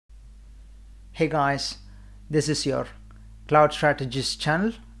Hey guys, this is your Cloud Strategist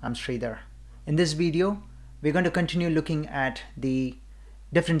channel. I'm Sridhar. In this video, we're going to continue looking at the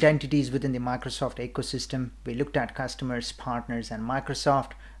different entities within the Microsoft ecosystem. We looked at customers, partners, and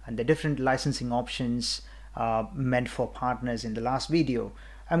Microsoft and the different licensing options meant for partners in the last video.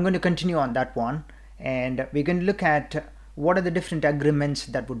 I'm going to continue on that one, and we're going to look at what are the different agreements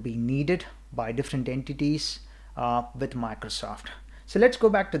that would be needed by different entities with Microsoft. So let's go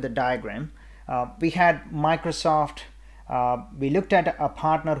back to the diagram. We had Microsoft. We looked at a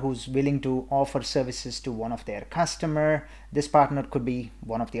partner who's willing to offer services to one of their customer. This partner could be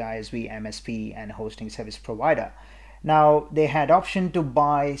one of the ISV, MSP, and hosting service provider. Now they had option to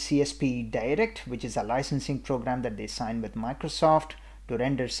buy CSP Direct, which is a licensing program that they sign with Microsoft to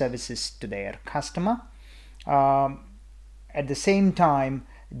render services to their customer. At the same time,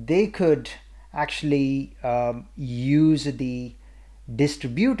 they could actually use the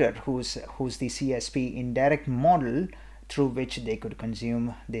distributor who's the CSP indirect model through which they could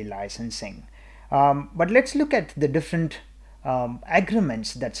consume the licensing. But let's look at the different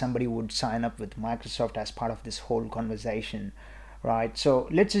agreements that somebody would sign up with Microsoft as part of this whole conversation, right? So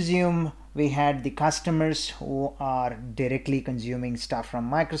let's assume we had the customers who are directly consuming stuff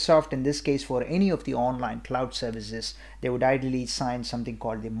from Microsoft. In this case, for any of the online cloud services, they would ideally sign something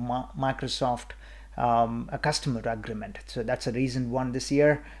called the Microsoft a customer agreement. So that's a reason one this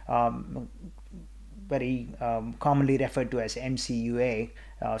year, very commonly referred to as MCUA.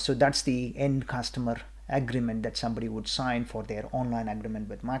 So that's the end customer agreement that somebody would sign for their online agreement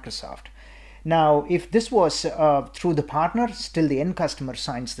with Microsoft. Now, if this was through the partner, still the end customer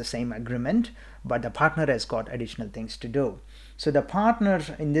signs the same agreement, but the partner has got additional things to do. So the partner,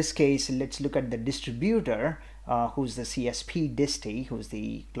 in this case, let's look at the distributor, who's the CSP disti, who's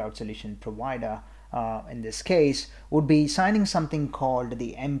the cloud solution provider. In this case, would be signing something called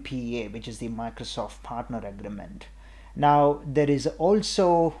the MPA, which is the Microsoft Partner Agreement. Now, there is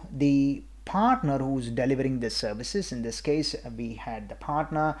also the partner who's delivering the services. In this case, we had the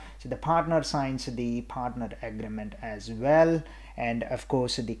partner. So the partner signs the partner agreement as well. And of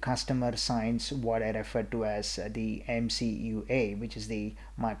course, the customer signs what I refer to as the MCUA, which is the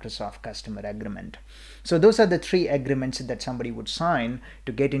Microsoft Customer Agreement. So those are the three agreements that somebody would sign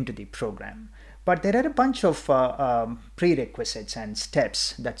to get into the program. But there are a bunch of prerequisites and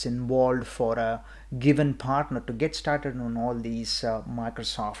steps that's involved for a given partner to get started on all these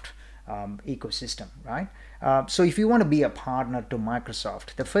Microsoft ecosystem, right? So if you want to be a partner to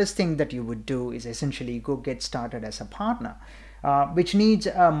Microsoft, the first thing that you would do is essentially go get started as a partner, which needs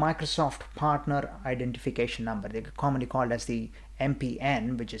a Microsoft Partner Identification Number. They're commonly called as the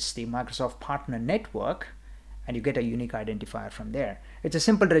MPN, which is the Microsoft Partner Network, and you get a unique identifier from there. It's a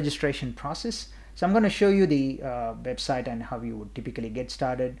simple registration process. So I'm going to show you the website and how you would typically get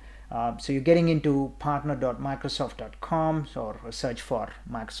started. So you're getting into partner.microsoft.com or search for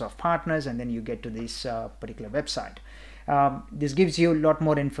Microsoft partners, and then you get to this particular website. This gives you a lot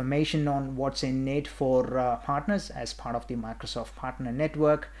more information on what's innate for partners as part of the Microsoft Partner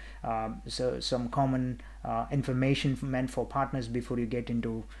Network. So some common information meant for partners before you get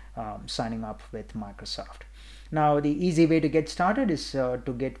into signing up with Microsoft. Now, the easy way to get started is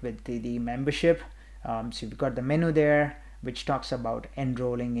to get with the membership. So you've got the menu there, which talks about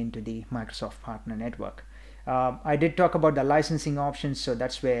enrolling into the Microsoft Partner Network. I did talk about the licensing options, so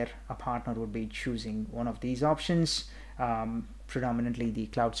that's where a partner would be choosing one of these options, predominantly the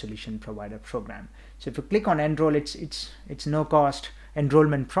Cloud Solution Provider program. So if you click on enroll, it's no cost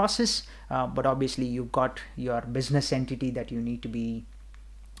enrollment process, but obviously you've got your business entity that you need to be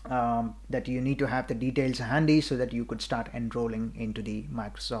that you need to have the details handy so that you could start enrolling into the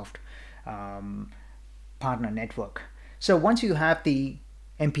Microsoft Partner Network. So once you have the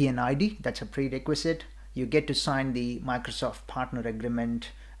MPN ID, that's a prerequisite. You get to sign the Microsoft Partner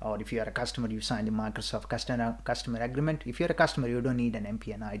Agreement, or if you are a customer, you sign the Microsoft Customer Agreement. If you're a customer, you don't need an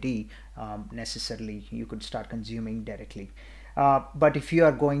MPN ID necessarily. You could start consuming directly. But if you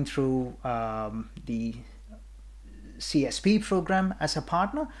are going through the CSP program as a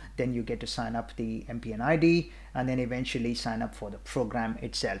partner, then you get to sign up the MPN ID and then eventually sign up for the program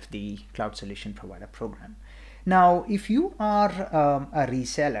itself, the Cloud Solution Provider program. Now, if you are a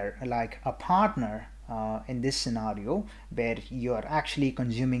reseller, like a partner in this scenario, where you are actually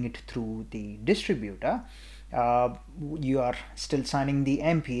consuming it through the distributor, you are still signing the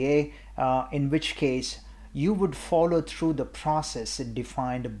MPA, in which case you would follow through the process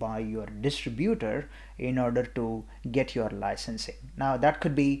defined by your distributor in order to get your licensing. Now that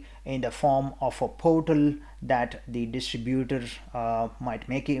could be in the form of a portal that the distributor might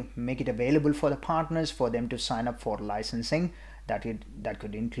make it available for the partners for them to sign up for licensing. That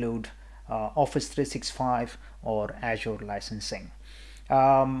could include Office 365 or Azure licensing.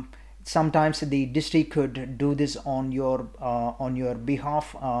 Sometimes the district could do this on your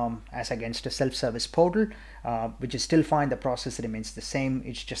behalf as against a self-service portal, which is still fine. The process remains the same.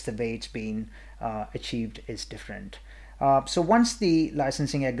 It's just the way it's been achieved is different. So once the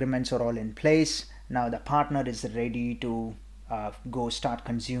licensing agreements are all in place, now the partner is ready to go start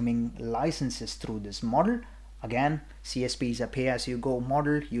consuming licenses through this model. Again, CSP is a pay-as-you-go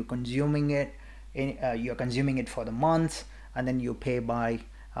model. You're consuming it for the month, and then you pay by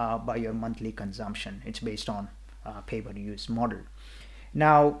your monthly consumption. It's based on pay-per-use model.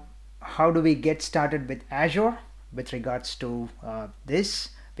 Now, how do we get started with Azure with regards to this?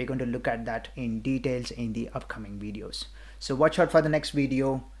 We're going to look at that in details in the upcoming videos. So watch out for the next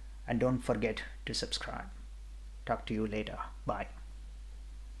video, and don't forget to subscribe. Talk to you later. Bye.